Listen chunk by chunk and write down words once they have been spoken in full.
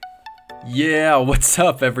Yeah, what's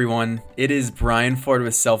up, everyone? It is Brian Ford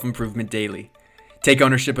with Self Improvement Daily. Take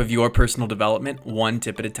ownership of your personal development one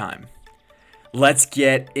tip at a time. Let's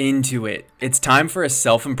get into it. It's time for a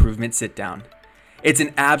self improvement sit down. It's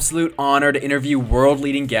an absolute honor to interview world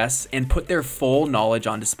leading guests and put their full knowledge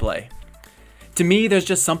on display. To me, there's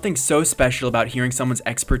just something so special about hearing someone's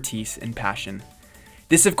expertise and passion.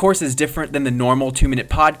 This, of course, is different than the normal 2-minute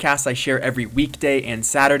podcasts I share every weekday and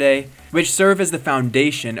Saturday, which serve as the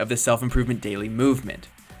foundation of the Self Improvement Daily movement.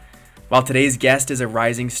 While today's guest is a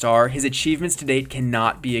rising star, his achievements to date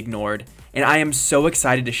cannot be ignored, and I am so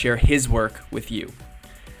excited to share his work with you.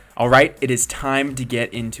 All right, it is time to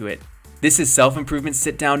get into it. This is Self Improvement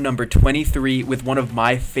Sit Down number 23 with one of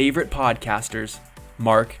my favorite podcasters,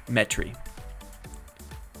 Mark Metry.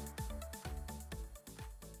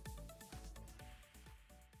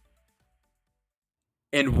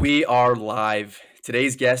 And we are live.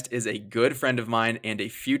 Today's guest is a good friend of mine and a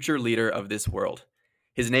future leader of this world.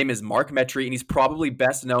 His name is Mark Metry, and he's probably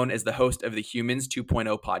best known as the host of the Humans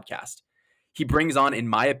 2.0 podcast. He brings on, in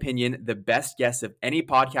my opinion, the best guests of any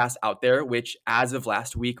podcast out there, which, as of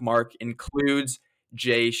last week, Mark, includes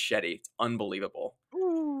Jay Shetty. It's unbelievable.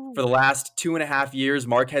 Ooh. For the last 2.5 years,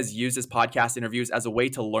 Mark has used his podcast interviews as a way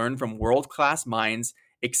to learn from world-class minds,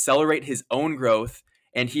 accelerate his own growth,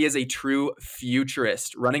 and he is a true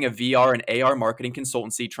futurist, running a VR and AR marketing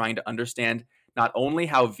consultancy, trying to understand not only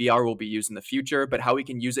how VR will be used in the future, but how we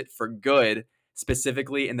can use it for good,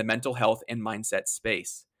 specifically in the mental health and mindset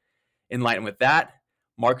space. In line with that,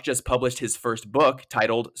 Mark just published his first book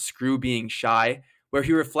titled Screw Being Shy, where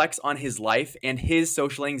he reflects on his life and his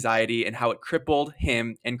social anxiety and how it crippled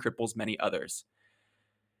him and cripples many others.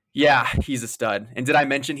 Yeah, he's a stud. And did I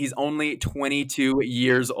mention he's only 22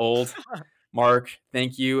 years old? Mark,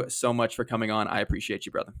 thank you so much for coming on. I appreciate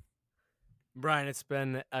you, brother. Brian, it's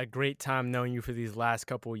been a great time knowing you for these last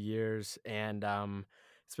couple years, and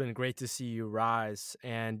it's been great to see you rise.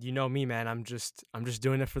 And you know me, man. I'm just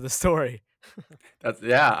doing it for the story.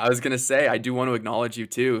 I was gonna say I do want to acknowledge you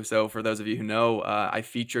too. So for those of you who know, I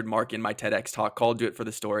featured Mark in my TEDx talk called "Do It for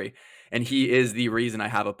the Story," and he is the reason I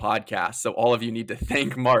have a podcast. So all of you need to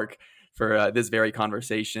thank Mark for this very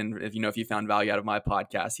conversation. If you found value out of my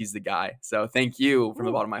podcast, he's the guy. So thank you from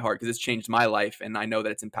the bottom of my heart, because it's changed my life, and I know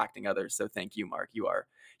that it's impacting others. So thank you, Mark. You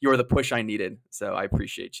are the push I needed. So I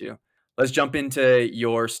appreciate you. Let's jump into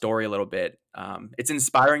your story a little bit. It's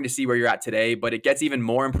inspiring to see where you're at today, but it gets even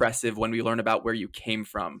more impressive when we learn about where you came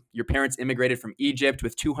from. Your parents immigrated from Egypt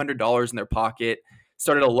with $200 in their pocket,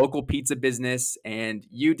 started a local pizza business, and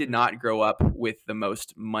you did not grow up with the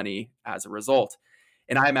most money as a result.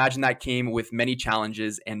 And I imagine that came with many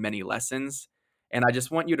challenges and many lessons. And I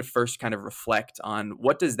just want you to first kind of reflect on,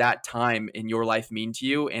 what does that time in your life mean to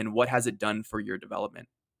you, and what has it done for your development?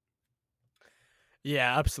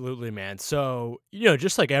 Yeah, absolutely, man. So,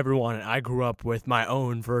 just like everyone, I grew up with my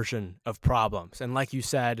own version of problems. And like you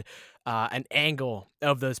said, an angle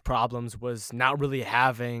of those problems was not really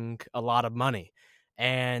having a lot of money.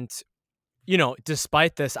 And,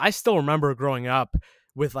 despite this, I still remember growing up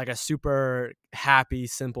with like a super happy,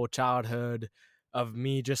 simple childhood of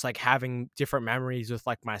me just like having different memories with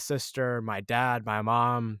like my sister, my dad, my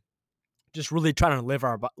mom, just really trying to live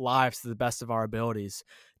our lives to the best of our abilities,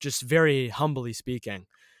 just very humbly speaking.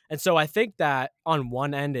 And so I think that on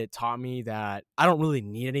one end, it taught me that I don't really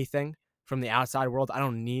need anything from the outside world. I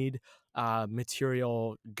don't need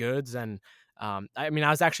material goods. And I mean, I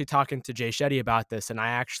was actually talking to Jay Shetty about this, and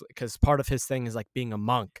because part of his thing is like being a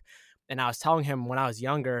monk. And I was telling him when I was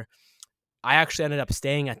younger, I actually ended up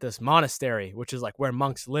staying at this monastery, which is like where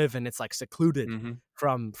monks live, and it's like secluded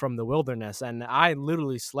Mm-hmm. from the wilderness. And I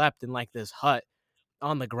literally slept in like this hut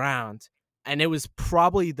on the ground, and it was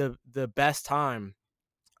probably the best time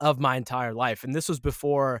of my entire life. And this was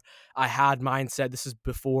before I had mindset. This is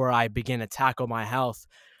before I began to tackle my health.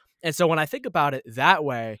 And so when I think about it that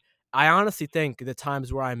way, I honestly think the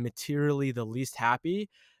times where I'm materially the least happy,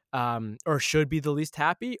 or should be the least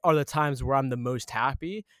happy, are the times where I'm the most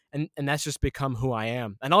happy, and that's just become who I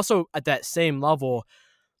am. And also at that same level,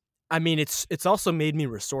 I mean, it's also made me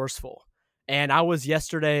resourceful. And I was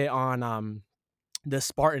yesterday on the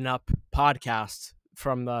Spartan Up podcast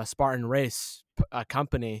from the Spartan Race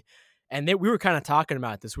company, and we were kind of talking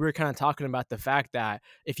about this. We were kind of talking about the fact that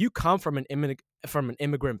if you come from an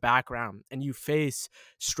immigrant background and you face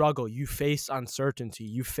struggle, you face uncertainty,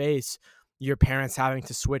 you face your parents having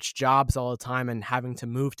to switch jobs all the time and having to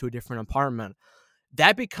move to a different apartment,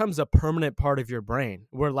 that becomes a permanent part of your brain.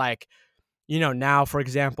 Where like, now, for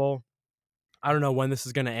example, I don't know when this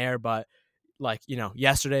is going to air, but like,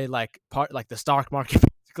 yesterday, like the stock market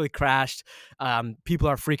basically crashed. People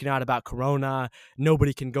are freaking out about Corona.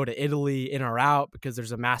 Nobody can go to Italy in or out because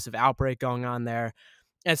there's a massive outbreak going on there.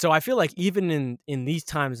 And so I feel like even in these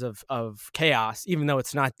times of chaos, even though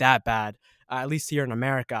it's not that bad, at least here in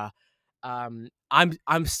America,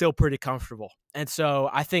 I'm still pretty comfortable. And so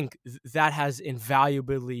I think that has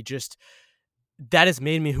invaluably just that has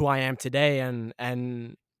made me who I am today.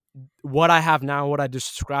 And what I have now, what I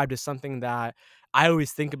just described, is something that I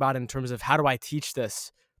always think about in terms of how do I teach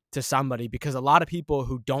this to somebody, because a lot of people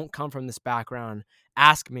who don't come from this background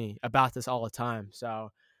ask me about this all the time. So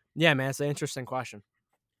yeah, man, it's an interesting question.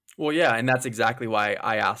 Well, yeah, and that's exactly why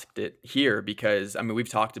I asked it here because I mean, we've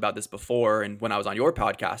talked about this before, and when I was on your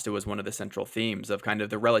podcast, it was one of the central themes of kind of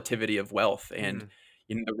the relativity of wealth and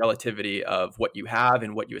Mm, the relativity of what you have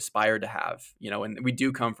and what you aspire to have. And we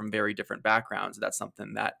do come from very different backgrounds. That's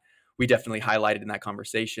something that we definitely highlighted in that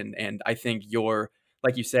conversation, and I think your,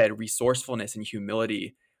 like you said, resourcefulness and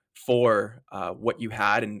humility for what you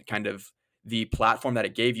had and kind of the platform that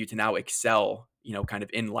it gave you to now excel, kind of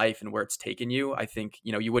in life and where it's taken you. I think,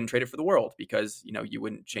 you wouldn't trade it for the world because, you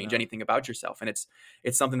wouldn't change no. anything about yourself. And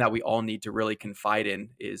it's something that we all need to really confide in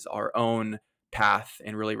is our own path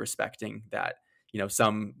and really respecting that,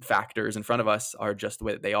 some factors in front of us are just the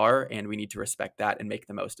way that they are. And we need to respect that and make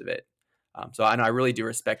the most of it. And I really do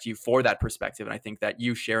respect you for that perspective. And I think that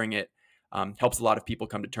you sharing it helps a lot of people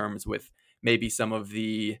come to terms with maybe some of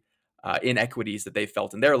the inequities that they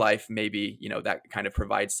felt in their life. Maybe, that kind of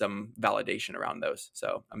provides some validation around those.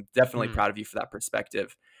 So I'm definitely Mm, proud of you for that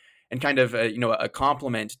perspective, and kind of, a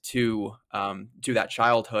compliment to that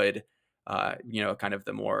childhood. Kind of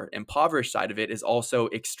the more impoverished side of it is also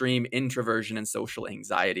extreme introversion and social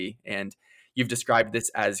anxiety. And you've described this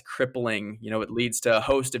as crippling. It leads to a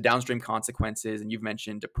host of downstream consequences. And you've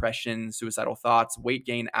mentioned depression, suicidal thoughts, weight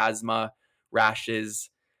gain, asthma, rashes.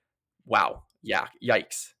 Wow. Yeah.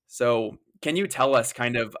 Yikes. So, can you tell us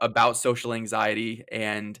kind of about social anxiety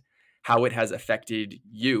and how it has affected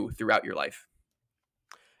you throughout your life?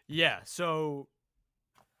 yeah. So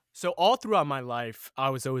all throughout my life, I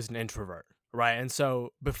was always an introvert, right? And so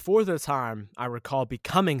before the time I recall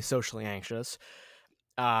becoming socially anxious,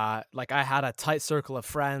 like I had a tight circle of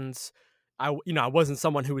friends. I wasn't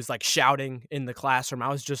someone who was like shouting in the classroom. I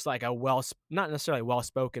was just like not necessarily well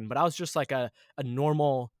spoken, but I was just like a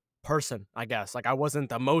normal person, I guess. Like I wasn't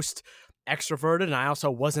the most extroverted, and I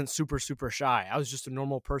also wasn't super super shy. I was just a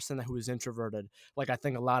normal person who was introverted, like I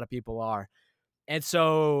think a lot of people are. And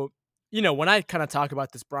so, when I kind of talk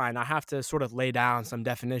about this, Brian, I have to sort of lay down some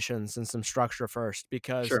definitions and some structure first,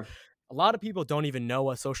 because Sure. a lot of people don't even know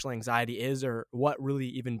what social anxiety is or what really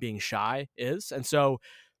even being shy is. And so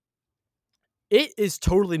it is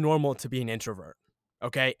totally normal to be an introvert.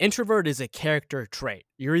 Okay. Introvert is a character trait.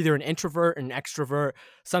 You're either an introvert or an extrovert.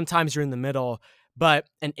 Sometimes you're in the middle. But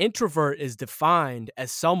an introvert is defined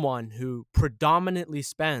as someone who predominantly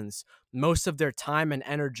spends most of their time and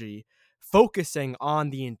energy focusing on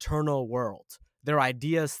the internal world, their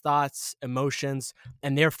ideas, thoughts, emotions,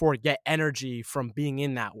 and therefore get energy from being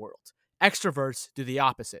in that world. Extroverts do the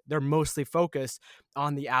opposite. They're mostly focused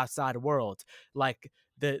on the outside world, like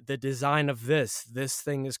the design of this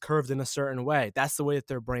thing is curved in a certain way. That's the way that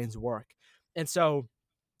their brains work. And so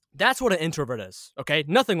that's what an introvert is. Okay,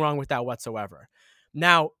 nothing wrong with that whatsoever.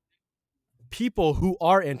 Now, people who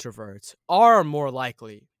are introverts are more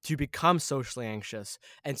likely to become socially anxious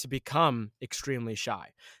and to become extremely shy.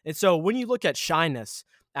 And so when you look at shyness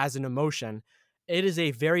as an emotion, it is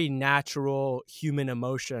a very natural human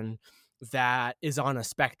emotion that is on a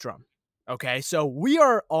spectrum. Okay, so we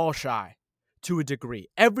are all shy to a degree.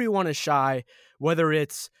 Everyone is shy, whether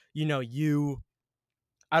it's, you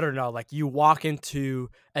I don't know, like you walk into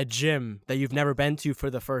a gym that you've never been to for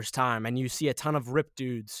the first time and you see a ton of ripped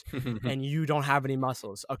dudes and you don't have any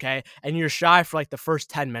muscles, okay? And you're shy for like the first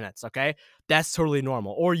 10 minutes, okay? That's totally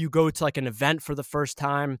normal. Or you go to like an event for the first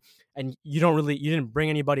time and you didn't bring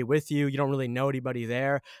anybody with you, you don't really know anybody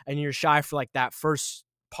there, and you're shy for like that first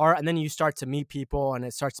part, and then you start to meet people and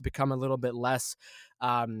it starts to become a little bit less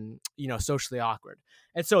socially awkward.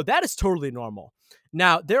 And so that is totally normal.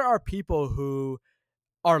 Now, there are people who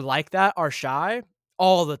are like that, are shy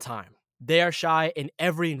all the time. They are shy in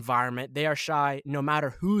every environment. They are shy no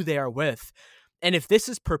matter who they are with. And if this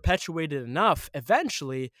is perpetuated enough,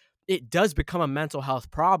 eventually it does become a mental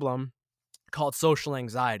health problem called social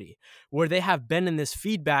anxiety, where they have been in this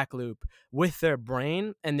feedback loop with their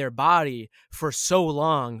brain and their body for so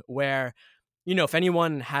long, where, if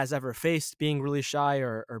anyone has ever faced being really shy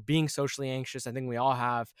or being socially anxious, I think we all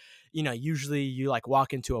have, usually you like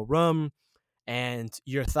walk into a room and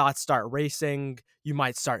your thoughts start racing. You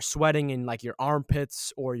might start sweating in like your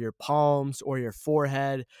armpits or your palms or your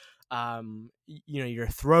forehead. Your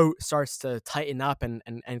throat starts to tighten up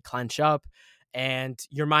and clench up, and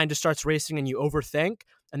your mind just starts racing and you overthink.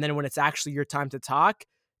 And then when it's actually your time to talk,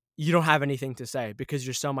 you don't have anything to say because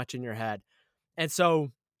you're so much in your head. And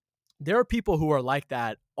so there are people who are like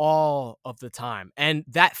that all of the time. And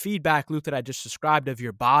that feedback loop that I just described of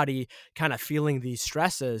your body kind of feeling these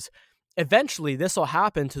stresses, eventually this will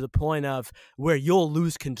happen to the point of where you'll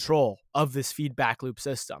lose control of this feedback loop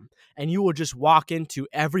system. And you will just walk into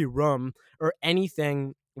every room or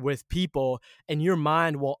anything with people, and your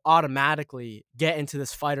mind will automatically get into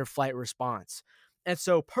this fight or flight response. And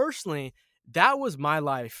so personally, that was my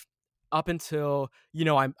life up until,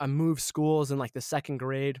 I moved schools in like the second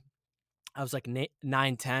grade. I was like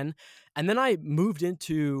 9, 10. And then I moved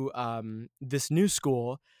into this new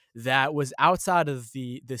school that was outside of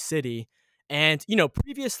the city. And,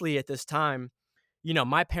 previously at this time,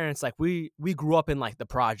 my parents, like we grew up in like the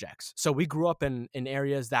projects. So we grew up in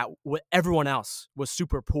areas that everyone else was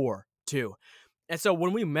super poor too. And so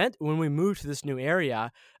when we moved to this new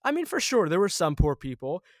area, I mean, for sure there were some poor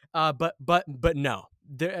people, but no,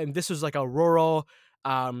 and this was like a rural,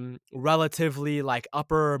 relatively like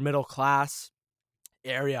upper middle class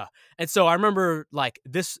area. And so I remember like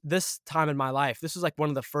this time in my life, this was like one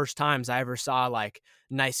of the first times I ever saw like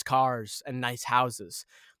nice cars and nice houses.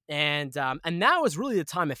 And that was really the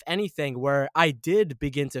time, if anything, where I did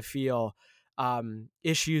begin to feel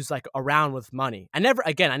issues like around with money. I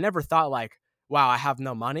never thought like, wow, I have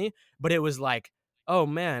no money, but it was like, oh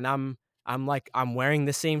man, I'm wearing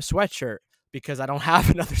the same sweatshirt because I don't have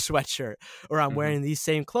another sweatshirt, or I'm Mhm. wearing these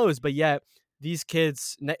same clothes, but yet these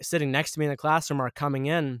kids sitting next to me in the classroom are coming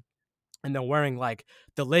in and they're wearing like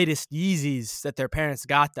the latest Yeezys that their parents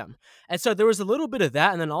got them. And so there was a little bit of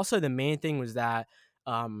that. And then also the main thing was that,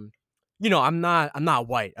 um, I'm not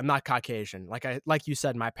white. I'm not Caucasian. Like you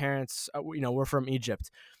said, my parents, were from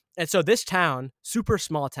Egypt. And so this town, super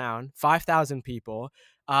small town, 5,000 people,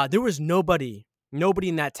 there was nobody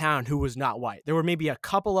in that town who was not white. There were maybe a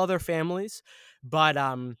couple other families, but,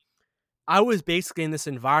 I was basically in this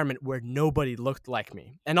environment where nobody looked like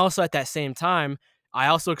me. And also at that same time, I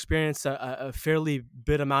also experienced a fairly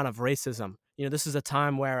bit amount of racism. This is a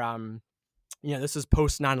time where, this is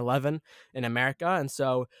post 9/11 in America. And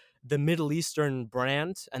so the Middle Eastern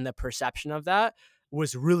brand and the perception of that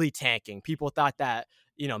was really tanking. People thought that,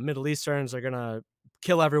 Middle Easterns are going to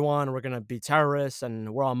kill everyone. We're going to be terrorists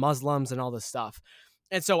and we're all Muslims and all this stuff.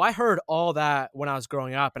 And so I heard all that when I was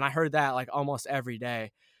growing up, and I heard that like almost every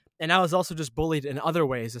day. And I was also just bullied in other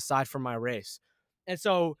ways aside from my race. And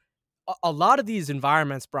so a lot of these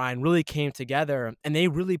environments, Brian, really came together and they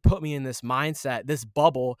really put me in this mindset, this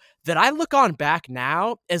bubble that I look on back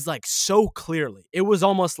now as like so clearly. It was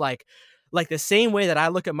almost like the same way that I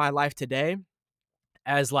look at my life today,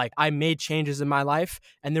 as like I made changes in my life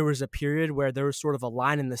and there was a period where there was sort of a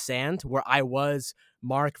line in the sand where I was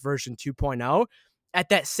Mark version 2.0. At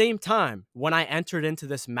that same time, when I entered into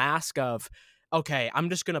this mask of, okay, I'm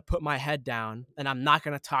just going to put my head down and I'm not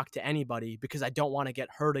going to talk to anybody because I don't want to get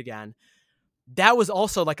hurt again. That was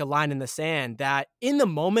also like a line in the sand that in the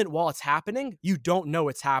moment while it's happening, you don't know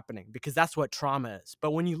it's happening because that's what trauma is.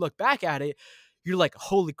 But when you look back at it, you're like,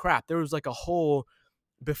 holy crap, there was like a whole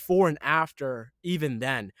before and after even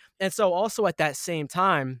then. And so also at that same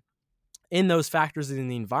time, in those factors in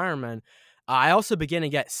the environment, I also began to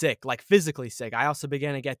get sick, like physically sick. I also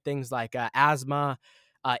began to get things like asthma,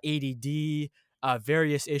 ADD,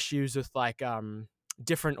 various issues with like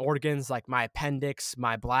different organs like my appendix,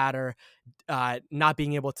 my bladder, not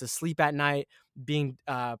being able to sleep at night, being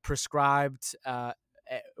prescribed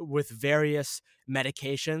with various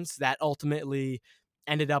medications that ultimately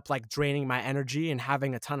ended up like draining my energy and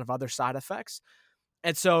having a ton of other side effects.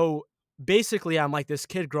 And so basically, I'm like this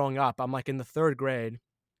kid growing up. I'm like in the third grade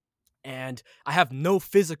and I have no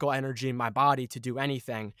physical energy in my body to do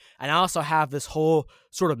anything. And I also have this whole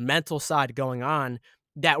sort of mental side going on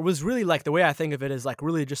that was really like the way I think of it is like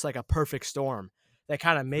really just like a perfect storm that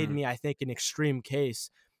kind of made Mhm. me, I think, an extreme case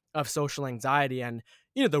of social anxiety. And,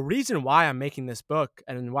 the reason why I'm making this book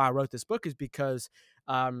and why I wrote this book is because,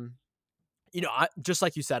 um, just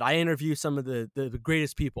like you said, I interview some of the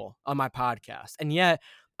greatest people on my podcast, and yet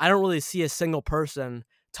I don't really see a single person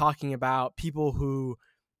talking about people who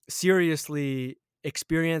seriously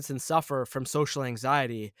experience and suffer from social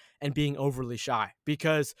anxiety and being overly shy.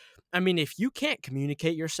 Because, I mean, if you can't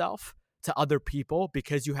communicate yourself to other people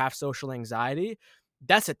because you have social anxiety,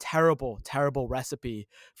 that's a terrible, terrible recipe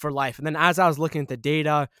for life. And then as I was looking at the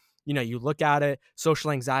data, you look at it,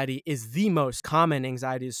 social anxiety is the most common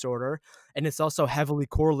anxiety disorder. And it's also heavily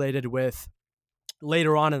correlated with,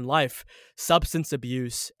 later on in life, substance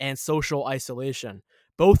abuse and social isolation,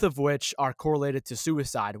 both of which are correlated to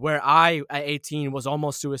suicide, where I, at 18, was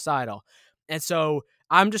almost suicidal. And so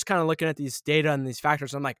I'm just kind of looking at these data and these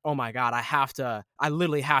factors. I'm like, oh my God, I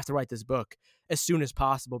literally have to write this book as soon as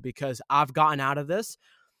possible, because I've gotten out of this,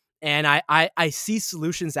 and I see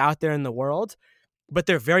solutions out there in the world, but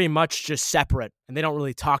they're very much just separate, and they don't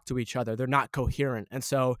really talk to each other. They're not coherent. And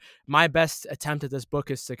so my best attempt at this book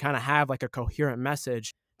is to kind of have like a coherent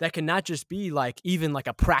message that can not just be like even like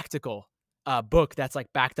a practical book that's like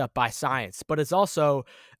backed up by science, but it's also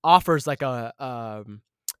offers like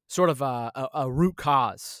sort of a root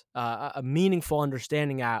cause, a meaningful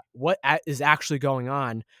understanding at what is actually going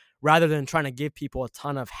on, rather than trying to give people a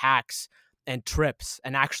ton of hacks and trips,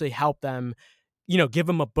 and actually help them, give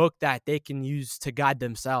them a book that they can use to guide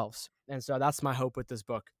themselves. And so that's my hope with this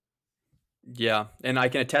book. Yeah, and I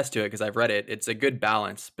can attest to it because I've read it. It's a good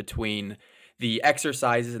balance between the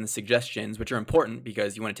exercises and the suggestions, which are important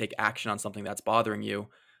because you want to take action on something that's bothering you,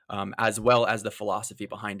 as well as the philosophy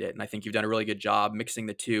behind it. And I think you've done a really good job mixing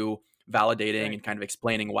the two, validating and kind of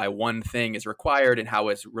explaining why one thing is required and how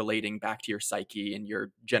it's relating back to your psyche and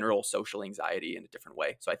your general social anxiety in a different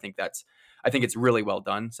way. So I think it's really well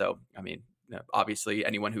done. So, I mean, obviously,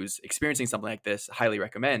 anyone who's experiencing something like this, highly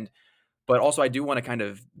recommend. But also, I do want to kind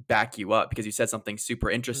of back you up because you said something super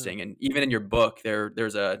Mm. interesting. And even in your book,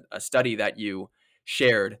 there's a study that you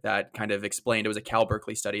shared that kind of explained, it was a Cal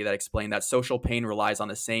Berkeley study that explained that social pain relies on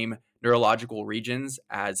the same neurological regions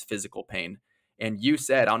as physical pain. And you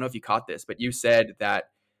said, I don't know if you caught this, but you said that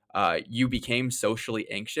you became socially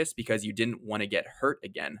anxious because you didn't want to get hurt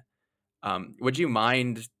again. Would you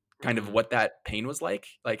mind kind of Mm. what that pain was like?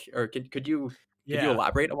 Like, or could you Yeah.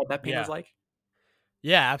 elaborate on what that pain was Yeah. like?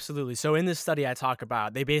 Yeah, absolutely. So in this study I talk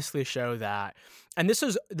about, they basically show that, and this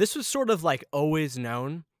was sort of like always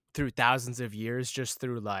known through thousands of years, just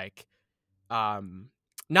through like um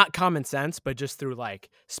not common sense, but just through like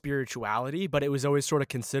spirituality, but it was always sort of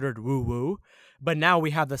considered woo woo. But now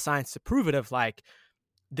we have the science to prove it, of like,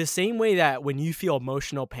 the same way that when you feel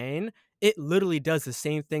emotional pain, it literally does the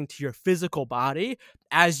same thing to your physical body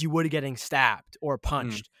as you would getting stabbed or Mm,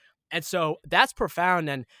 punched. And so that's profound.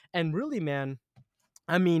 And really, man,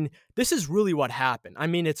 I mean, this is really what happened. I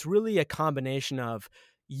mean, it's really a combination of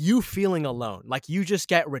you feeling alone. Like, you just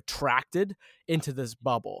get retracted into this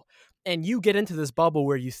bubble. And you get into this bubble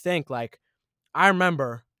where you think, like, I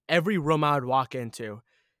remember every room I would walk into,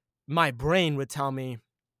 my brain would tell me,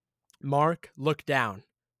 Mark, look down.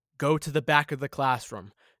 Go to the back of the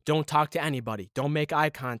classroom. Don't talk to anybody. Don't make eye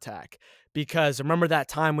contact. Because remember that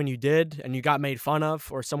time when you did and you got made fun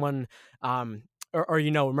of, or someone, um,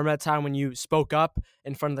 remember that time when you spoke up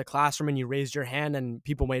in front of the classroom and you raised your hand and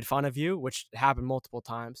people made fun of you, which happened multiple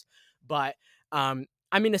times. But,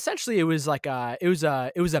 I mean, essentially it was like it was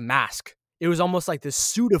a mask. It was almost like this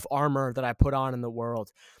suit of armor that I put on in the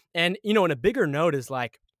world. And, in a bigger note is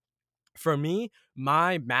like, for me,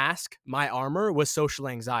 my mask, my armor was social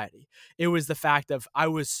anxiety. It was the fact of I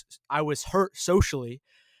was hurt socially,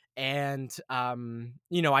 and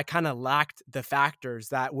I kind of lacked the factors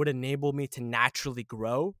that would enable me to naturally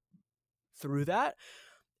grow through that.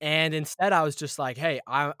 And instead, I was just like, hey,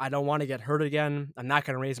 I don't want to get hurt again. I'm not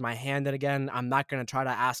going to raise my hand again. I'm not going to try to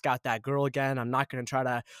ask out that girl again. I'm not going to try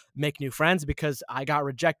to make new friends because I got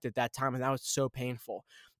rejected that time. And that was so painful.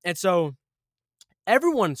 And so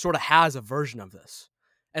everyone sort of has a version of this.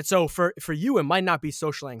 And so for you, it might not be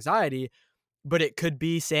social anxiety, but it could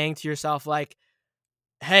be saying to yourself like,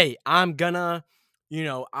 "Hey, I'm gonna,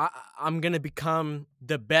 I'm gonna become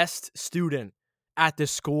the best student at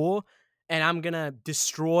this school, and I'm gonna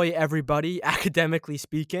destroy everybody academically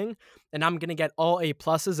speaking, and I'm gonna get all A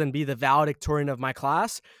pluses and be the valedictorian of my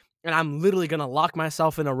class, and I'm literally gonna lock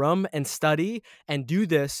myself in a room and study and do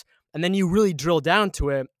this." And then you really drill down to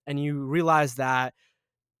it, and you realize that,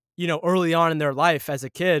 early on in their life as a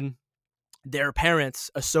kid, their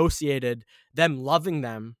parents associated them loving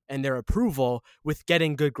them and their approval with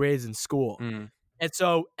getting good grades in school. mm, And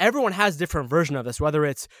so everyone has different version of this, whether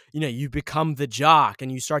it's, you become the jock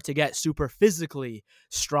and you start to get super physically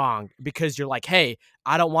strong because you're like, hey,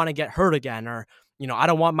 I don't want to get hurt again, or, I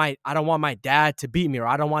don't want my dad to beat me, or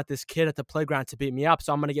I don't want this kid at the playground to beat me up.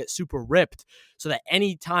 So I'm gonna get super ripped so that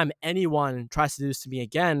anytime anyone tries to do this to me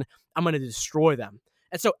again, I'm gonna destroy them.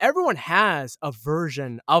 And so everyone has a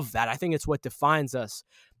version of that. I think it's what defines us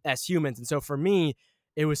as humans. And so for me,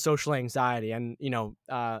 it was social anxiety. And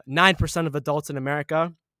 9% of adults in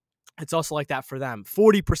America, it's also like that for them.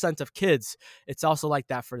 40% of kids, it's also like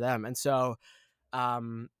that for them. And so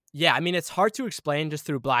Yeah, I mean, it's hard to explain just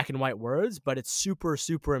through black and white words, but it's super,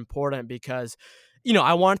 super important because,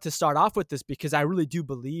 I wanted to start off with this because I really do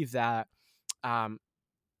believe that um,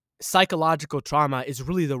 psychological trauma is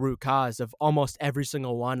really the root cause of almost every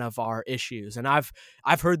single one of our issues. And I've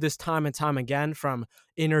heard this time and time again from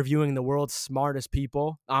interviewing the world's smartest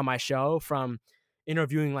people on my show, from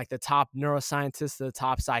interviewing like the top neuroscientists, the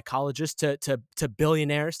top psychologists, to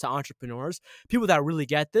billionaires, to entrepreneurs. People that really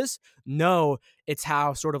get this know it's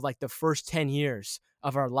how sort of like the first 10 years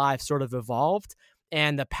of our life sort of evolved,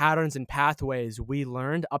 and the patterns and pathways we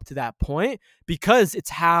learned up to that point, because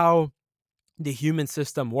it's how the human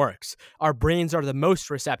system works. Our brains are the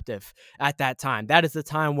most receptive at that time. That is the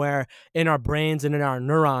time where in our brains and in our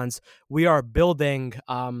neurons, we are building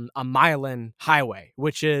a myelin highway,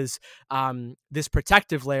 which is this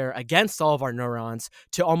protective layer against all of our neurons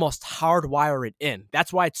to almost hardwire it in.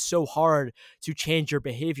 That's why it's so hard to change your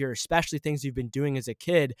behavior, especially things you've been doing as a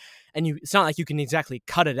kid. And it's not like you can exactly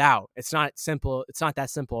cut it out. It's not simple. It's not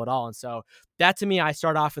that simple at all. And so that, to me, I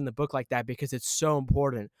start off in the book like that because it's so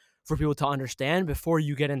important for people to understand before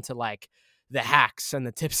you get into like the hacks and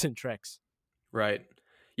the tips and tricks. Right.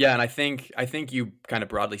 Yeah, and I think you kind of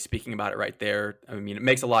broadly speaking about it right there. I mean, it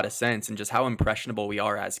makes a lot of sense, and just how impressionable we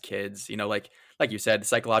are as kids. Like you said,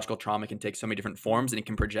 psychological trauma can take so many different forms, and it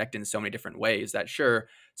can project in so many different ways. That sure,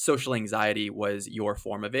 social anxiety was your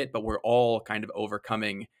form of it, but we're all kind of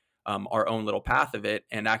overcoming our own little path of it.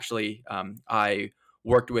 And actually, I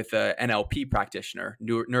worked with a NLP practitioner,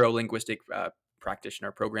 neuro linguistic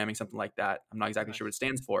practitioner programming, something like that. I'm not exactly sure what it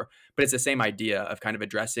stands for, but it's the same idea of kind of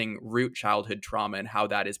addressing root childhood trauma and how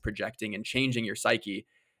that is projecting and changing your psyche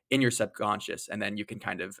in your subconscious. And then you can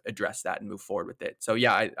kind of address that and move forward with it. So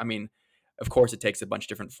yeah, I mean, of course it takes a bunch of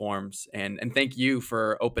different forms, and thank you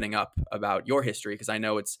for opening up about your history. Cause I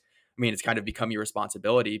know it's kind of become your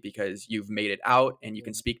responsibility because you've made it out and you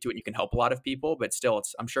can speak to it and you can help a lot of people, but still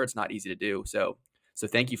I'm sure it's not easy to do. So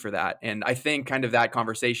thank you for that. And I think kind of that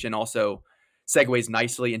conversation also segues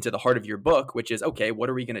nicely into the heart of your book, which is, okay, what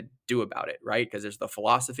are we going to do about it, right? Because there's the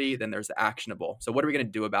philosophy, then there's the actionable. So what are we going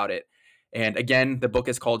to do about it? And again, the book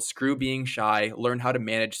is called Screw Being Shy, Learn How to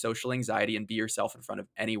Manage Social Anxiety and Be Yourself in Front of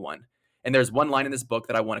Anyone. And there's one line in this book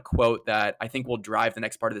that I want to quote that I think will drive the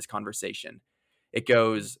next part of this conversation. It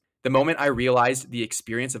goes, "The moment I realized the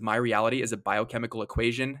experience of my reality is a biochemical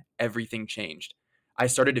equation, everything changed. I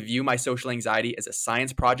started to view my social anxiety as a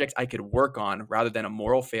science project I could work on rather than a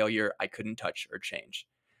moral failure I couldn't touch or change."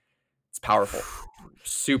 It's powerful,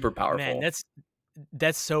 super Man, powerful.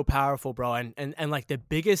 that's so powerful, bro. And like the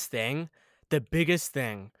biggest thing,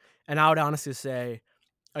 and I would honestly say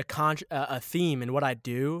a theme in what I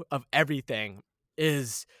do of everything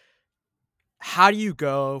is, how do you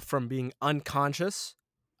go from being unconscious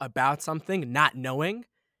about something, not knowing,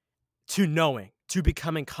 to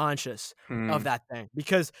becoming conscious of Hmm. that thing?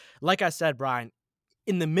 Because, like I said, Brian,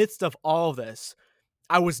 in the midst of all this,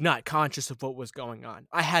 I was not conscious of what was going on.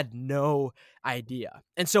 I had no idea.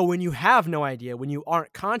 And so when you have no idea, when you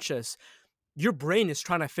aren't conscious, your brain is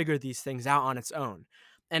trying to figure these things out on its own.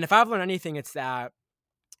 And if I've learned anything, it's that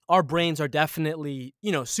our brains are definitely,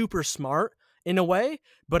 super smart in a way,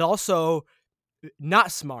 but also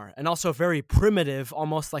not smart, and also very primitive,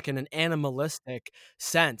 almost like in an animalistic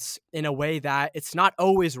sense, in a way that it's not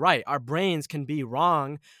always right. Our brains can be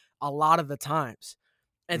wrong a lot of the times.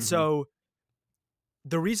 And Hmm. so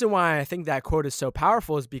the reason why I think that quote is so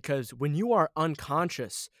powerful is because when you are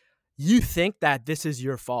unconscious, you think that this is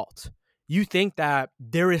your fault. You think that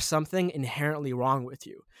there is something inherently wrong with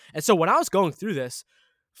you. And so when I was going through this,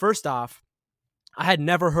 first off, I had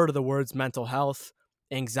never heard of the words mental health,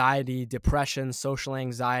 anxiety, depression, social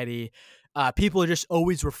anxiety. People just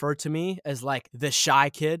always referred to me as like the shy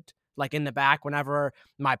kid. Like in the back, whenever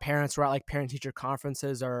my parents were at like parent teacher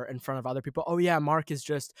conferences or in front of other people, oh yeah, Mark is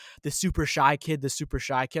just the super shy kid, the super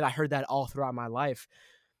shy kid. I heard that all throughout my life.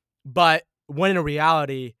 But when in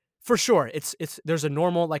reality, for sure, it's there's a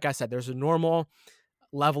normal, like I said, there's a normal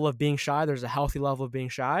level of being shy. There's a healthy level of being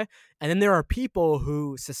shy. And then there are people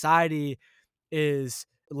who society is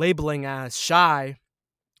labeling as shy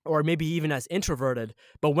or maybe even as introverted,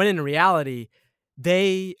 but when in reality,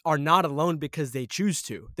 they are not alone because they choose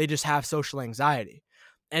to. They just have social anxiety.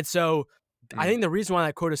 And so I Mm. think the reason why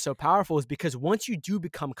that quote is so powerful is because once you do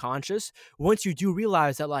become conscious, once you do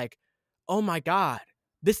realize that, like, oh my God,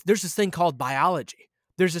 there's this thing called biology.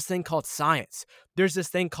 There's this thing called science. There's this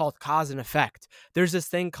thing called cause and effect. There's this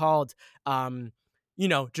thing called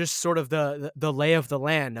just sort of the lay of the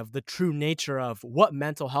land of the true nature of what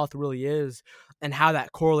mental health really is and how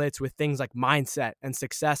that correlates with things like mindset and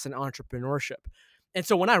success and entrepreneurship. And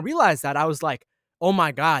so when I realized that, I was like, oh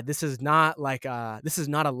my God, this is not like this is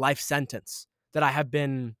not a life sentence that I have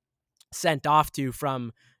been sent off to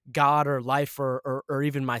from God or life or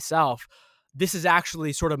even myself. This is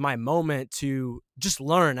actually sort of my moment to just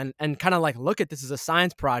learn and kind of like look at this as a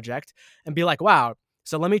science project and be like, wow,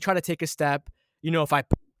 so let me try to take a step. If I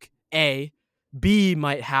pick A, B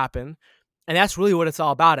might happen. And that's really what it's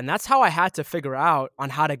all about. And that's how I had to figure out on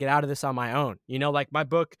how to get out of this on my own. Like my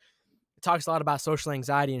book talks a lot about social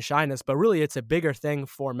anxiety and shyness, but really it's a bigger thing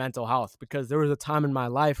for mental health, because there was a time in my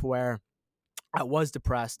life where I was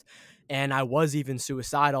depressed and I was even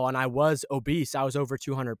suicidal and I was obese. I was over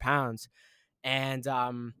 200 pounds. And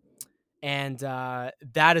that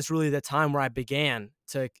is really the time where I began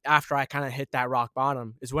to, after I kind of hit that rock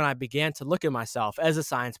bottom, is when I began to look at myself as a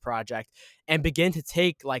science project and begin to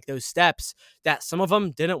take like those steps that some of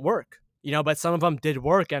them didn't work, but some of them did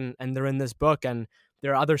work, and they're in this book. And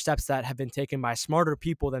there are other steps that have been taken by smarter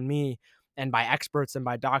people than me and by experts and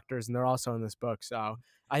by doctors, and they're also in this book. So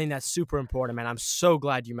I think that's super important, man. I'm so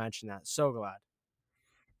glad you mentioned that. So glad.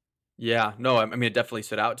 Yeah, no, I mean, it definitely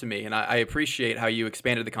stood out to me. And I appreciate how you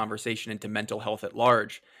expanded the conversation into mental health at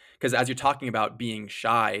large. Because as you're talking about being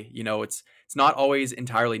shy, it's not always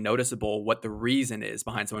entirely noticeable what the reason is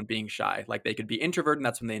behind someone being shy. Like they could be introverted and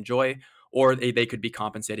that's when they enjoy, or they could be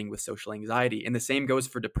compensating with social anxiety. And the same goes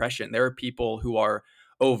for depression. There are people who are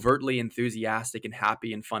overtly enthusiastic and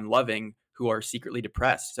happy and fun loving who are secretly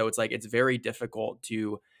depressed. So it's like it's very difficult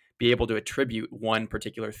to be able to attribute one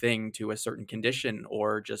particular thing to a certain condition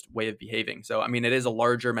or just way of behaving. So, I mean, it is a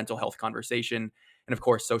larger mental health conversation. And of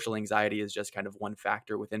course, social anxiety is just kind of one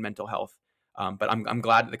factor within mental health. But I'm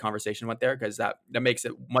glad that the conversation went there, because that makes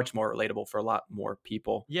it much more relatable for a lot more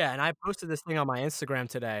people. Yeah. And I posted this thing on my Instagram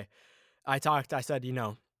today. I said,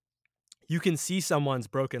 you can see someone's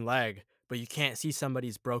broken leg, but you can't see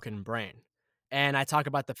somebody's broken brain. And I talk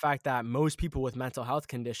about the fact that most people with mental health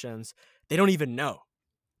conditions, they don't even know.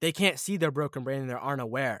 They can't see their broken brain and they aren't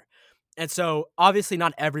aware. And so obviously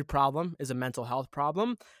not every problem is a mental health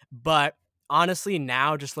problem, but honestly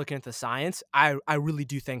now just looking at the science, I really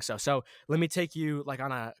do think so. So let me take you like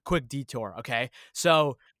on a quick detour, okay?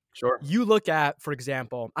 So Sure. you look at, for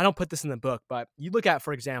example, I don't put this in the book, but you look at,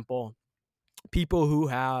 for example, people who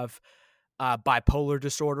have bipolar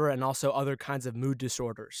disorder and also other kinds of mood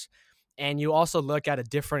disorders. And you also look at a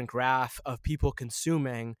different graph of people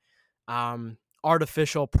consuming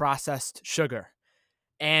artificial processed sugar.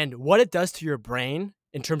 And what it does to your brain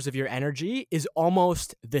in terms of your energy is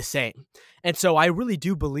almost the same. And so I really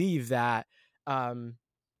do believe that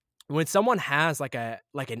when someone has like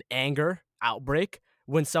an anger outbreak,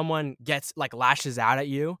 when someone gets like lashes out at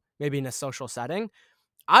you, maybe in a social setting,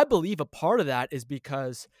 I believe a part of that is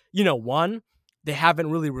because, one, they haven't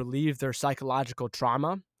really relieved their psychological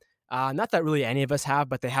trauma. Not that really any of us have,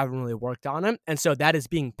 but they haven't really worked on it. And so that is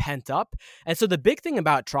being pent up. And so the big thing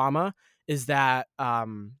about trauma is that,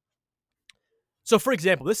 so for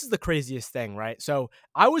example, this is the craziest thing, right? So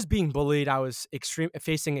I was being bullied. I was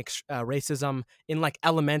facing racism in like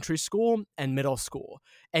elementary school and middle school.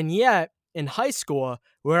 And yet in high school,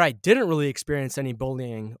 where I didn't really experience any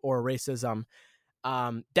bullying or racism,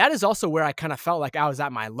 that is also where I kind of felt like I was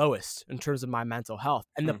at my lowest in terms of my mental health.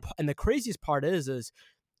 And Hmm. the craziest part is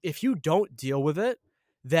if you don't deal with it,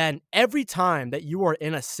 then every time that you are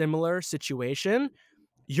in a similar situation,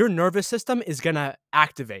 your nervous system is going to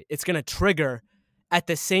activate. It's going to trigger at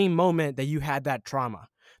the same moment that you had that trauma.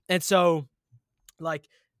 And so like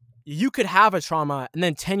you could have a trauma and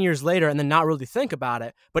then 10 years later and then not really think about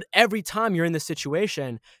it. But every time you're in this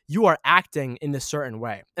situation, you are acting in this certain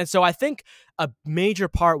way. And so I think a major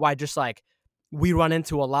part why just like we run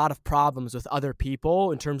into a lot of problems with other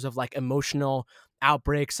people in terms of like emotional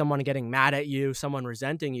outbreaks, someone getting mad at you, someone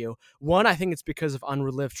resenting you. One, I think it's because of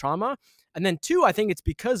unrelived trauma. And then two, I think it's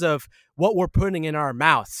because of what we're putting in our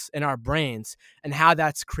mouths, in our brains, and how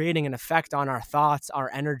that's creating an effect on our thoughts,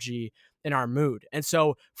 our energy, in our mood. And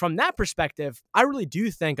so from that perspective, I really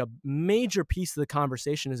do think a major piece of the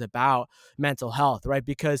conversation is about mental health, right?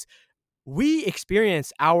 Because we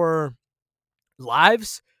experience our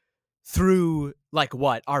lives through like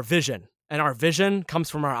what? Our vision. And our vision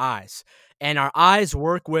comes from our eyes. And our eyes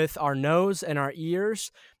work with our nose and our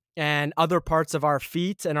ears and other parts of our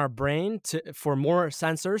feet and our brain for more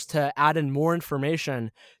sensors to add in more information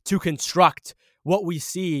to construct what we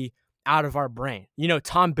see out of our brain.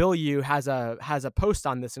 Tom Bilyeu has a post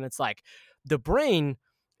on this, and it's like the brain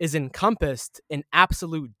is encompassed in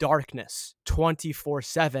absolute darkness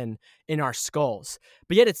 24/7 in our skulls.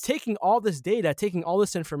 But yet it's taking all this data, taking all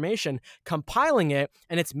this information, compiling it,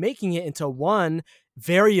 and it's making it into one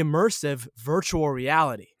very immersive virtual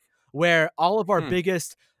reality where all of our Hmm.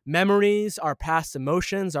 biggest memories, our past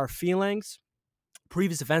emotions, our feelings,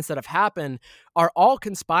 previous events that have happened are all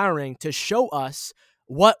conspiring to show us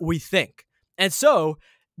what we think. And so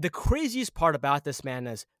the craziest part about this, man,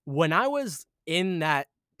 is when I was in that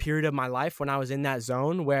period of my life, when I was in that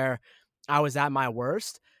zone where I was at my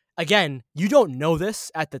worst, again, you don't know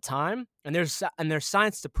this at the time, and there's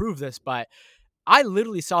science to prove this, but I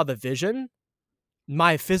literally saw the vision,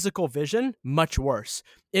 my physical vision, much worse.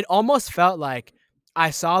 It almost felt like I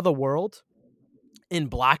saw the world in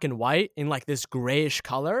black and white in like this grayish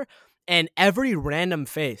color. And every random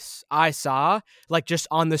face I saw, like just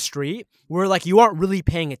on the street, where like you aren't really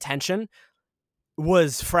paying attention,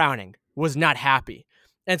 was frowning, was not happy.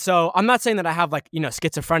 And so I'm not saying that I have like,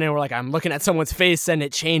 schizophrenia where like I'm looking at someone's face and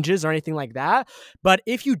it changes or anything like that. But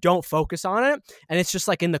if you don't focus on it and it's just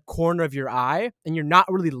like in the corner of your eye and you're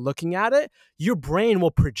not really looking at it, your brain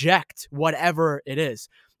will project whatever it is.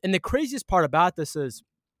 And the craziest part about this is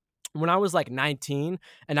when I was like 19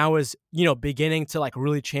 and I was, beginning to like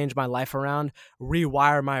really change my life around,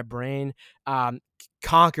 rewire my brain,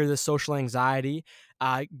 conquer the social anxiety,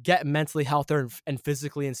 get mentally healthier and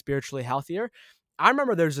physically and spiritually healthier. I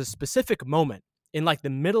remember there's a specific moment in like the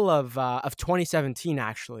middle of 2017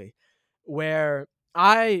 actually, where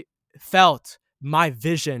I felt my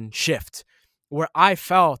vision shift, where I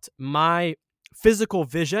felt my physical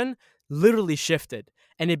vision literally shifted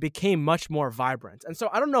and it became much more vibrant. And so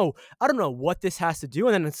I don't know what this has to do.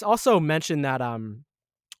 And then it's also mentioned that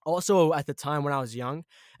also at the time when I was young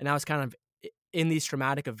and I was kind of in these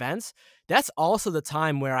traumatic events, that's also the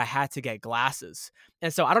time where I had to get glasses.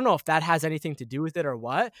 And so I don't know if that has anything to do with it or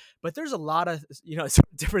what, but there's a lot of, sort of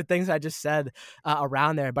different things I just said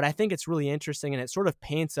around there. But I think it's really interesting and it sort of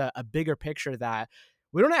paints a bigger picture that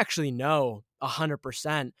we don't actually know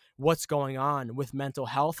 100% what's going on with mental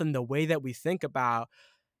health and the way that we think about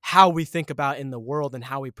how we think about in the world and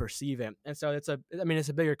how we perceive it. And so it's a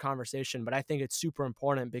bigger conversation, but I think it's super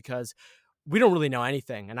important because we don't really know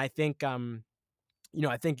anything. And I think,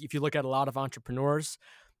 I think if you look at a lot of entrepreneurs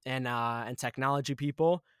and technology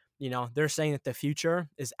people, they're saying that the future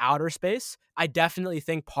is outer space. I definitely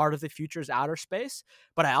think part of the future is outer space,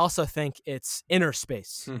 but I also think it's inner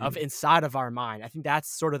space of inside of our mind. I think that's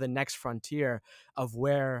sort of the next frontier of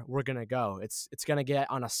where we're gonna go. It's gonna get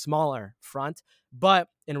on a smaller front, but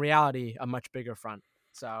in reality, a much bigger front.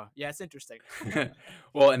 So yeah, it's interesting.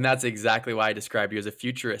 Well, and that's exactly why I described you as a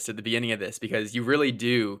futurist at the beginning of this, because you really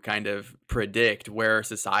do kind of predict where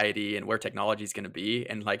society and where technology is going to be.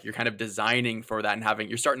 And like you're kind of designing for that and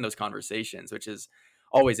you're starting those conversations, which is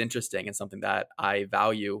always interesting and something that I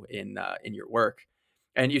value in your work.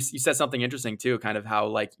 And you said something interesting too, kind of how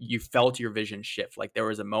like you felt your vision shift. Like there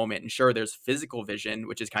was a moment, and sure, there's physical vision,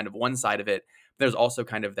 which is kind of one side of it. But there's also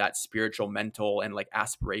kind of that spiritual, mental, and like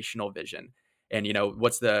aspirational vision. And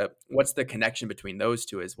what's the connection between those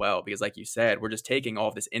two as well? Because like you said, we're just taking all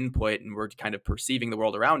of this input and we're kind of perceiving the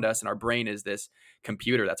world around us, and our brain is this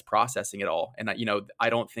computer that's processing it all. And I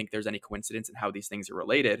don't think there's any coincidence in how these things are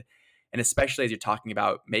related. And especially as you're talking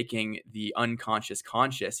about making the unconscious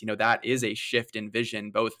conscious, that is a shift in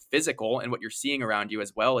vision, both physical and what you're seeing around you,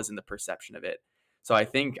 as well as in the perception of it. So I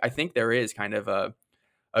think there is kind of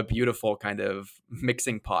a beautiful kind of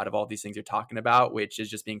mixing pot of all these things you're talking about, which is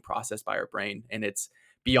just being processed by our brain. And it's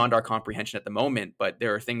beyond our comprehension at the moment, but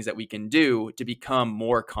there are things that we can do to become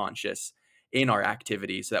more conscious in our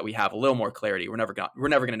activity so that we have a little more clarity. We're never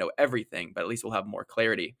going to know everything, but at least we'll have more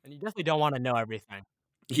clarity. And you definitely don't want to know everything.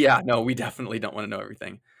 Yeah, no, we definitely don't want to know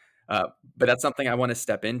everything. But that's something I want to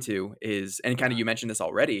step into and kind of, you mentioned this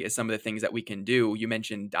already, is some of the things that we can do. You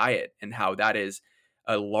mentioned diet and how that is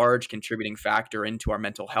a large contributing factor into our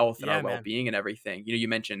mental health and Yeah, our man. well-being and everything. You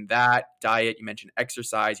mentioned that diet, you mentioned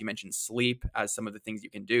exercise, you mentioned sleep as some of the things you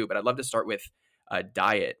can do. But I'd love to start with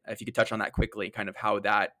diet. If you could touch on that quickly, kind of how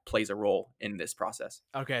that plays a role in this process.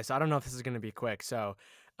 Okay, so I don't know if this is going to be quick. So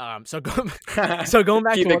going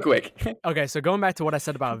back Keep to it quick. Okay, so going back to what I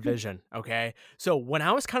said about vision, okay? So when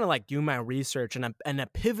I was kind of like doing my research and a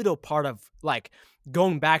pivotal part of like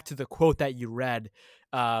going back to the quote that you read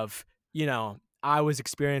of, I was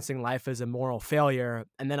experiencing life as a moral failure,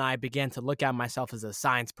 and then I began to look at myself as a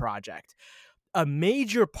science project. A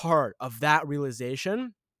major part of that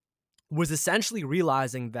realization was essentially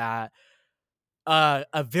realizing that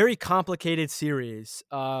a very complicated series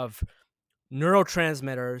of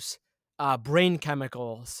neurotransmitters, brain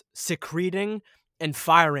chemicals secreting and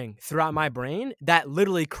firing throughout my brain that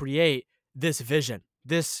literally create this vision,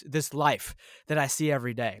 this life that I see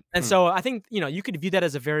every day. And so I think, you could view that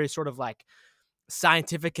as a very sort of like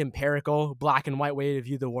scientific, empirical, black and white way to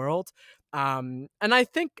view the world. And I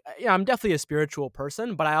think, I'm definitely a spiritual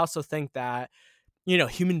person, but I also think that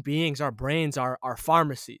human beings, our brains are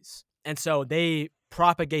pharmacies. And so they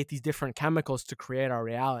propagate these different chemicals to create our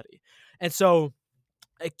reality. And so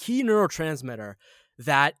a key neurotransmitter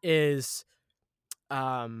that is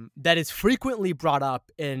frequently brought up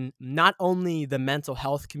in not only the mental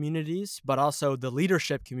health communities, but also the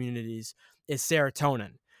leadership communities is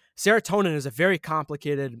serotonin. Serotonin is a very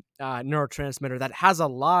complicated neurotransmitter that has a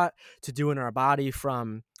lot to do in our body,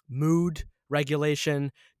 from mood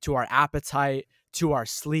regulation to our appetite to our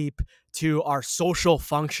sleep to our social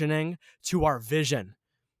functioning to our vision.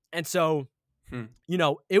 And so, Hmm.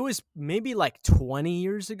 it was maybe like 20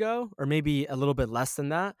 years ago, or maybe a little bit less than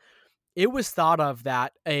that, it was thought of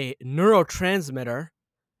that a neurotransmitter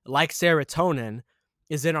like serotonin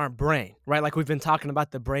is in our brain, right? Like we've been talking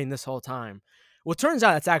about the brain this whole time. Well, it turns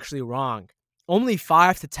out it's actually wrong. Only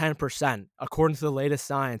 5 to 10%, according to the latest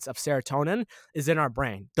science, of serotonin is in our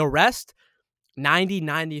brain. The rest,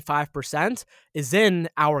 95% is in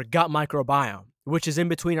our gut microbiome, which is in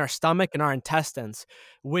between our stomach and our intestines,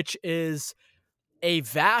 which is a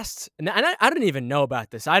vast, and I didn't even know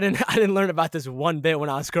about this. I didn't learn about this one bit when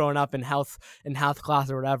I was growing up in health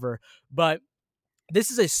class or whatever. But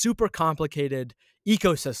this is a super complicated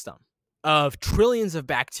ecosystem of trillions of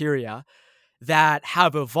bacteria that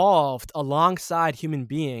have evolved alongside human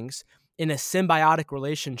beings in a symbiotic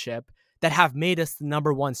relationship that have made us the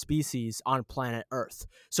number one species on planet Earth.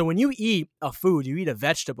 So when you eat a food, you eat a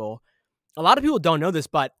vegetable, a lot of people don't know this,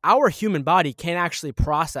 but our human body can't actually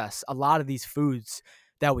process a lot of these foods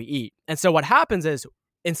that we eat. And so what happens is,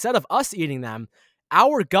 instead of us eating them,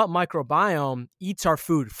 our gut microbiome eats our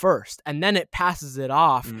food first, and then it passes it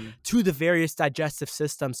off Mm. to the various digestive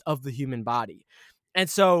systems of the human body. And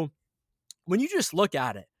so when you just look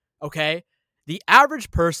at it, okay, the average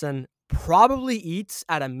person probably eats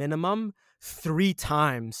at a minimum 3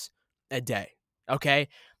 times a day, okay?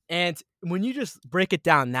 And when you just break it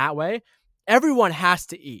down that way, everyone has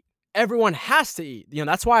to eat. Everyone has to eat.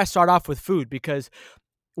 That's why I start off with food, because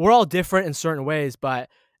we're all different in certain ways, but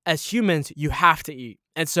as humans, you have to eat.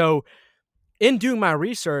 And so in doing my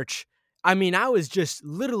research, I mean, I was just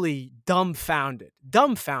literally dumbfounded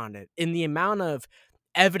in the amount of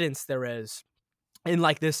evidence there is in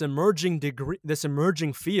like this emerging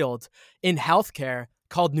field in healthcare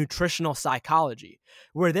called nutritional psychology,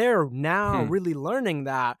 where they're now Hmm. really learning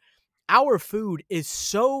that our food is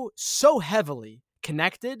so heavily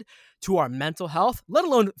connected to our mental health, let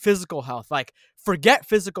alone physical health. Like, forget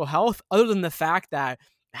physical health, other than the fact that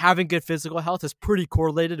having good physical health is pretty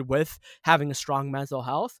correlated with having a strong mental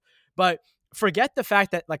health. But forget the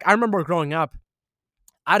fact that, like, I remember growing up,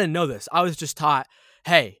 I didn't know this. I was just taught,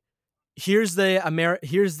 hey, here's the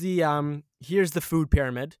food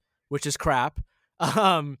pyramid, which is crap.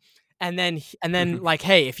 Um, and then like,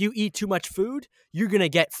 hey, if you eat too much food, you're gonna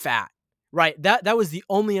get fat, right? That was the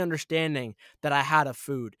only understanding that I had of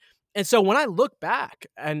food. And so when I look back,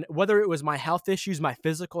 and whether it was my health issues, my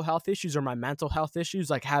physical health issues, or my mental health issues,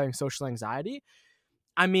 like having social anxiety,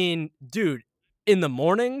 I mean, dude, in the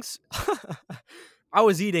mornings, I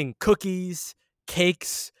was eating cookies,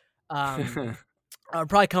 cakes. Um, I'd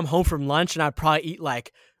probably come home from lunch and I'd probably eat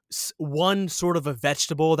like one sort of a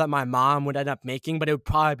vegetable that my mom would end up making, but it would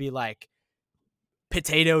probably be like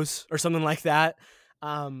potatoes or something like that.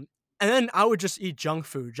 And then I would just eat junk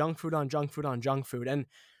food on junk food on junk food. And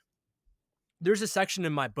there's a section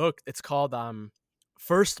in my book that's called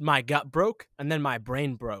First My Gut Broke and Then My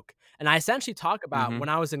Brain Broke. And I essentially talk about Hmm. when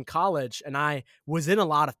I was in college and I was in a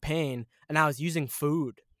lot of pain and I was using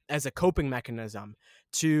food as a coping mechanism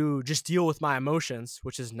to just deal with my emotions,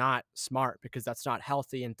 which is not smart because that's not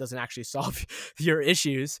healthy and doesn't actually solve your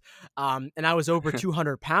issues. And I was over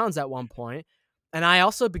 200 pounds at one point. And I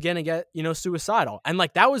also began to get, suicidal. And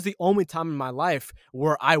like, that was the only time in my life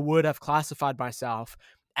where I would have classified myself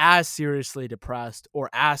as seriously depressed or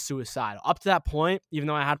as suicidal. Up to that point, even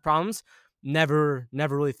though I had problems, never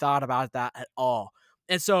really thought about that at all.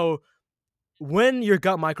 And so when your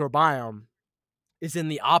gut microbiome is in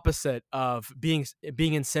the opposite of being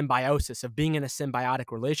in symbiosis, of being in a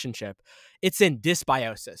symbiotic relationship, it's in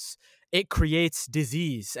dysbiosis. It creates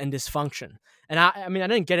disease and dysfunction. And I mean, I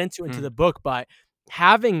didn't get into Hmm. the book, but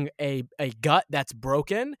having a gut that's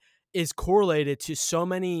broken is correlated to so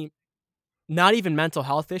many, not even mental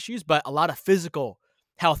health issues, but a lot of physical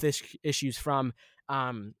health issues, from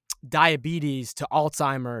diabetes to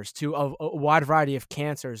Alzheimer's to a wide variety of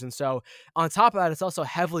cancers. And so on top of that, it's also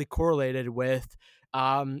heavily correlated with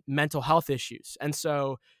mental health issues. And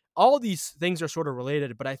so all these things are sort of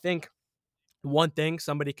related. But I think one thing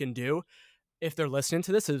somebody can do if they're listening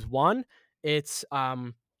to this is, one, it's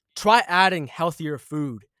try adding healthier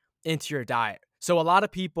food into your diet. So a lot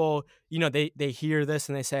of people, they hear this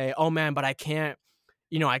and they say, "Oh man, but I can't,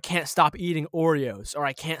 I can't stop eating Oreos or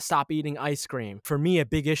I can't stop eating ice cream." For me, a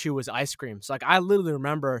big issue was ice cream. So like I literally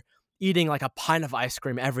remember eating like a pint of ice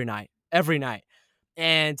cream every night, every night.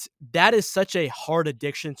 And that is such a hard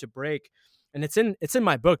addiction to break. And it's in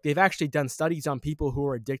my book. They've actually done studies on people who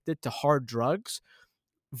are addicted to hard drugs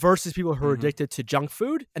versus people who are Hmm. addicted to junk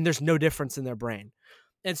food, and there's no difference in their brain.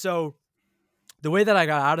 And so the way that I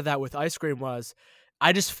got out of that with ice cream was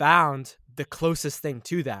I just found the closest thing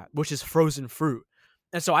to that, which is frozen fruit.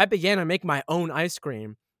 And so I began to make my own ice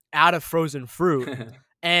cream out of frozen fruit.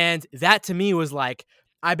 And that to me was like,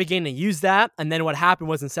 I began to use that. And then what happened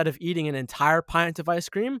was instead of eating an entire pint of ice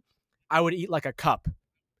cream, I would eat like a cup.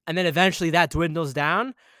 And then eventually that dwindles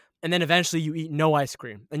down. And then eventually you eat no ice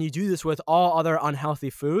cream. And you do this with all other unhealthy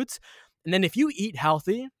foods. And then if you eat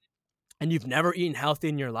healthy, and you've never eaten healthy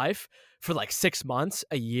in your life for like 6 months,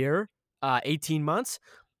 a year, 18 months,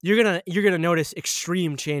 you're gonna notice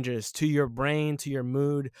extreme changes to your brain, to your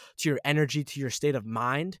mood, to your energy, to your state of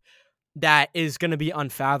mind that is gonna be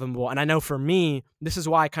unfathomable. And I know for me, this is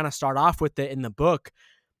why I kind of start off with it in the book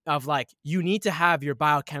of like you need to have your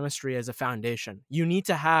biochemistry as a foundation. You need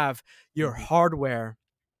to have your Hmm. hardware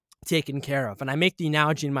taken care of. And I make the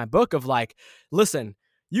analogy in my book of like, listen,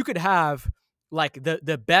 you could have like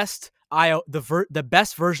the best the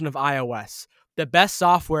best version of iOS, the best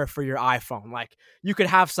software for your iPhone. Like you could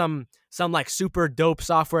have some like super dope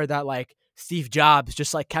software that like Steve Jobs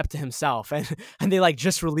just like kept to himself and they like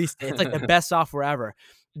just released it. It's like the best software ever.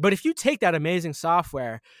 But if you take that amazing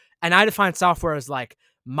software, and I define software as like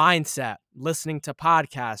mindset, listening to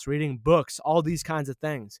podcasts, reading books, all these kinds of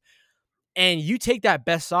things, and you take that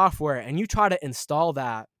best software and you try to install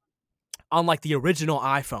that on like the original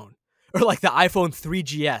iPhone or like the iPhone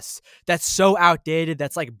 3GS that's so outdated,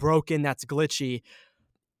 that's like broken, that's glitchy,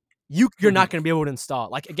 you're not going to be able to install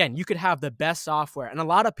it. Like again, you could have the best software, and a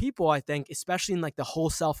lot of people, I think, especially in like the whole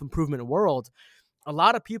self-improvement world, a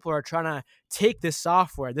lot of people are trying to take this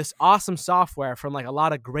software, this awesome software from like a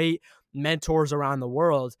lot of great mentors around the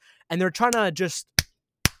world, and they're trying to just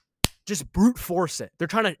brute force it. They're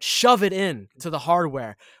trying to shove it in to the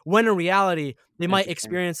hardware when in reality they might Interesting.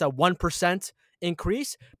 experience a 1%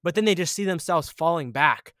 increase, but then they just see themselves falling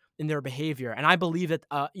back in their behavior. And I believe that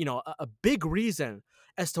a big reason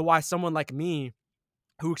as to why someone like me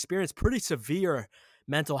who experienced pretty severe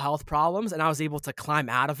mental health problems and I was able to climb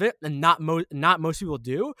out of it, and not most people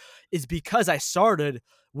do, is because I started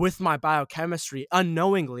with my biochemistry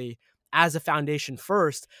unknowingly as a foundation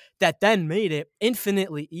first, that then made it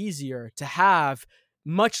infinitely easier to have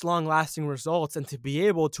much long lasting results and to be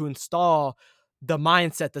able to install the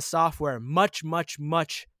mindset, the software much, much,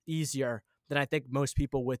 much easier than I think most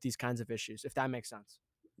people with these kinds of issues, if that makes sense.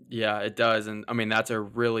 Yeah, it does. And I mean, that's a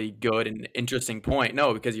really good and interesting point.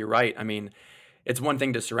 No, because you're right. I mean, it's one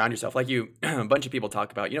thing to surround yourself, like you, a bunch of people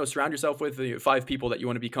talk about, surround yourself with the 5 people that you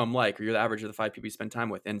want to become like, or you're the average of the 5 people you spend time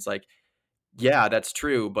with. And it's like, yeah, that's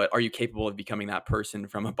true. But are you capable of becoming that person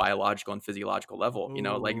from a biological and physiological level?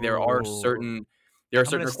 Like Ooh. there are I'm certain gonna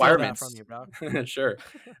steal that from requirements. you, bro. Sure.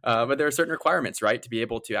 But there are certain requirements, right, to be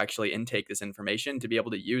able to actually intake this information, to be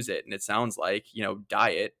able to use it. And it sounds like,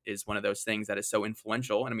 diet is one of those things that is so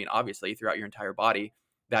influential. And I mean, obviously, throughout your entire body,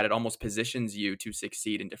 that it almost positions you to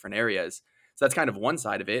succeed in different areas. So that's kind of one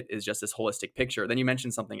side of it, is just this holistic picture. Then you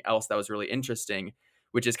mentioned something else that was really interesting,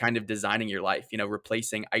 which is kind of designing your life,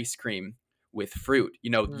 replacing ice cream with fruit.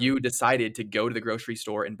 Hmm. You decided to go to the grocery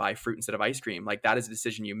store and buy fruit instead of ice cream. Like that is a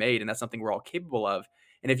decision you made, and that's something we're all capable of.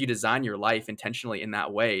 And if you design your life intentionally in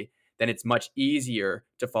that way, then it's much easier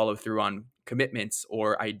to follow through on commitments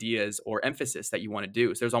or ideas or emphasis that you want to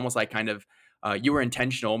do. So there's almost like kind of you were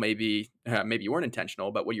intentional, maybe you weren't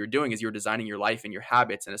intentional, but what you're doing is you're designing your life and your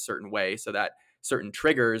habits in a certain way so that certain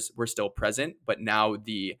triggers were still present, but now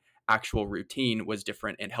the actual routine was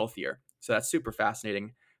different and healthier. So that's super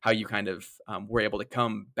fascinating how you kind of were able to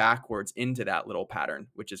come backwards into that little pattern,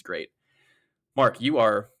 which is great. Mark, you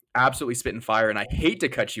are absolutely spitting fire, and I hate to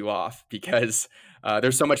cut you off because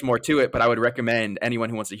there's so much more to it. But I would recommend anyone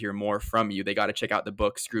who wants to hear more from you, they got to check out the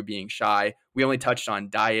book Screw Being Shy. We only touched on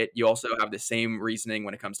diet. You also have the same reasoning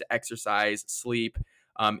when it comes to exercise, sleep,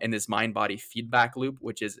 and this mind body feedback loop,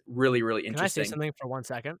 which is really, really Can I say interesting. something for 1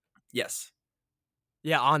 second? Yes.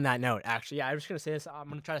 Yeah, on that note, actually, yeah, I was just gonna say this. I'm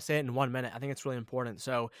gonna try to say it in 1 minute. I think it's really important.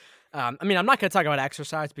 So, I mean, I'm not gonna talk about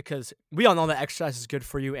exercise because we all know that exercise is good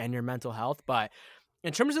for you and your mental health. But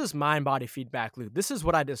in terms of this mind body feedback loop, this is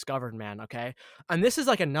what I discovered, man. Okay, and this is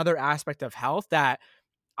like another aspect of health that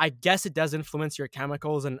I guess it does influence your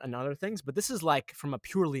chemicals and other things, but this is like from a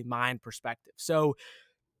purely mind perspective. So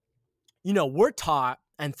we're taught,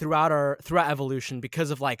 and throughout evolution,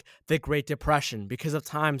 because of like the Great Depression, because of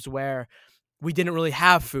times where we didn't really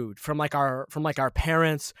have food from our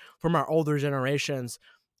parents, from our older generations,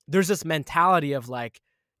 there's this mentality of like,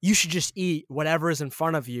 you should just eat whatever is in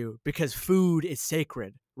front of you because food is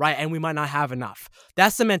sacred, right? And we might not have enough.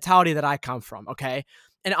 That's the mentality that I come from, okay?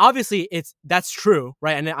 And obviously that's true,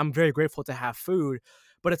 right? And I'm very grateful to have food,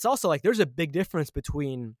 but it's also like there's a big difference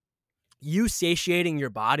between you satiating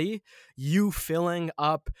your body, you filling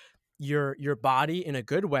up your body in a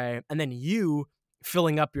good way, and then you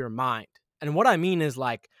filling up your mind. And what I mean is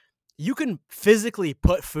like, you can physically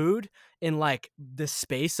put food in like the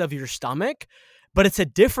space of your stomach, but it's a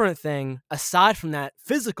different thing aside from that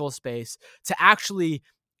physical space to actually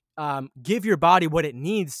give your body what it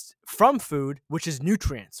needs from food, which is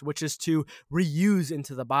nutrients, which is to reuse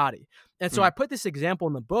into the body. And so I put this example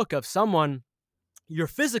in the book of someone, you're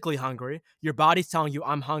physically hungry, your body's telling you,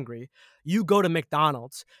 I'm hungry. You go to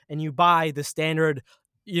McDonald's and you buy the standard,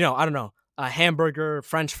 I don't know, a hamburger,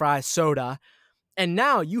 French fries, soda. And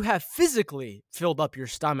now you have physically filled up your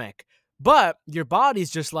stomach, but your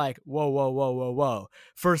body's just like, whoa, whoa, whoa, whoa, whoa.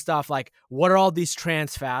 First off, like, what are all these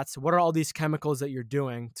trans fats? What are all these chemicals that you're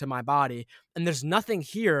doing to my body? And there's nothing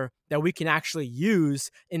here that we can actually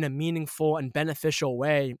use in a meaningful and beneficial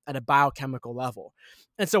way at a biochemical level.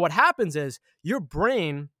 And so what happens is your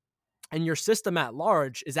brain and your system at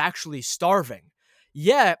large is actually starving.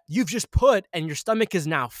 Yet you've just put, and your stomach is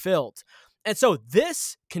now filled. And so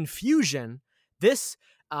this confusion, this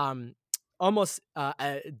almost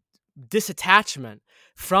disattachment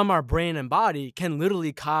from our brain and body can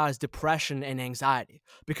literally cause depression and anxiety.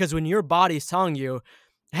 Because when your body's telling you,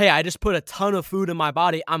 hey, I just put a ton of food in my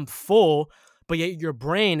body, I'm full, but yet your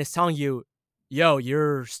brain is telling you, yo,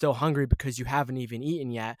 you're still hungry because you haven't even eaten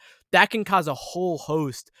yet, that can cause a whole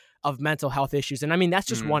host of mental health issues. And I mean, that's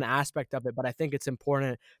just one aspect of it, but I think it's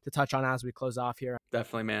important to touch on as we close off here.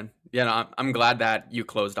 Definitely, man. Yeah, no, I'm glad that you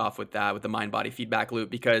closed off with that, with the mind-body feedback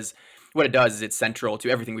loop, because what it does is it's central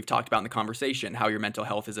to everything we've talked about in the conversation, how your mental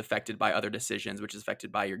health is affected by other decisions, which is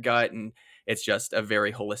affected by your gut. And it's just a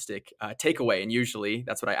very holistic takeaway. And usually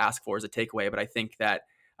that's what I ask for, is a takeaway. But I think that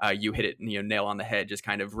you hit it, nail on the head, just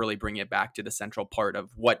kind of really bring it back to the central part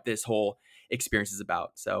of what this whole experience is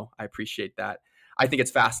about. So I appreciate that. I think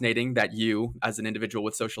it's fascinating that you, as an individual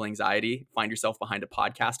with social anxiety, find yourself behind a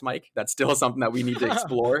podcast mic. That's still something that we need to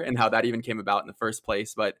explore and how that even came about in the first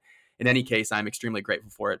place. But in any case, I'm extremely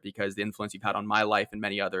grateful for it, because the influence you've had on my life and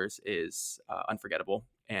many others is unforgettable,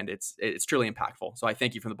 and it's truly impactful. So I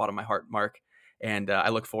thank you from the bottom of my heart, Mark, and I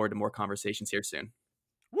look forward to more conversations here soon.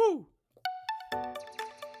 Woo!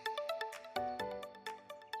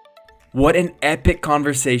 What an epic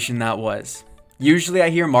conversation that was. Usually I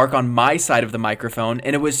hear Mark on my side of the microphone,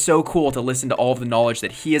 and it was so cool to listen to all of the knowledge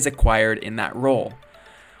that he has acquired in that role.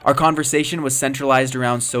 Our conversation was centralized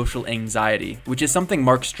around social anxiety, which is something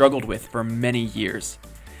Mark struggled with for many years.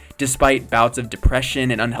 Despite bouts of depression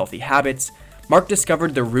and unhealthy habits, Mark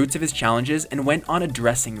discovered the roots of his challenges and went on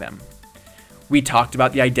addressing them. We talked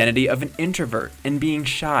about the identity of an introvert and being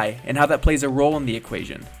shy and how that plays a role in the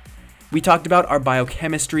equation. We talked about our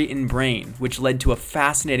biochemistry and brain, which led to a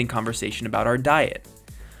fascinating conversation about our diet.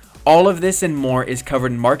 All of this and more is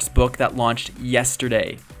covered in Mark's book that launched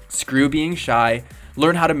yesterday, Screw Being Shy,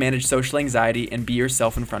 Learn How to Manage Social Anxiety and Be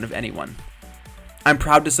Yourself in Front of Anyone. I'm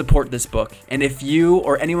proud to support this book, and if you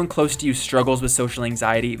or anyone close to you struggles with social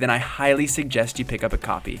anxiety, then I highly suggest you pick up a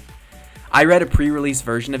copy. I read a pre-release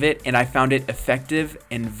version of it, and I found it effective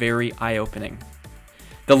and very eye-opening.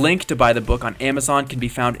 The link to buy the book on Amazon can be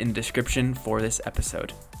found in the description for this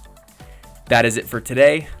episode. That is it for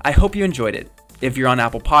today. I hope you enjoyed it. If you're on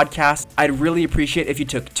Apple Podcasts, I'd really appreciate if you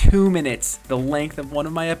took 2 minutes, the length of one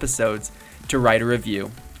of my episodes, to write a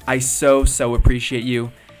review. I so appreciate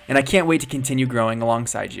you, and I can't wait to continue growing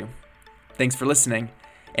alongside you. Thanks for listening,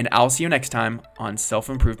 and I'll see you next time on Self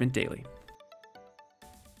Improvement Daily.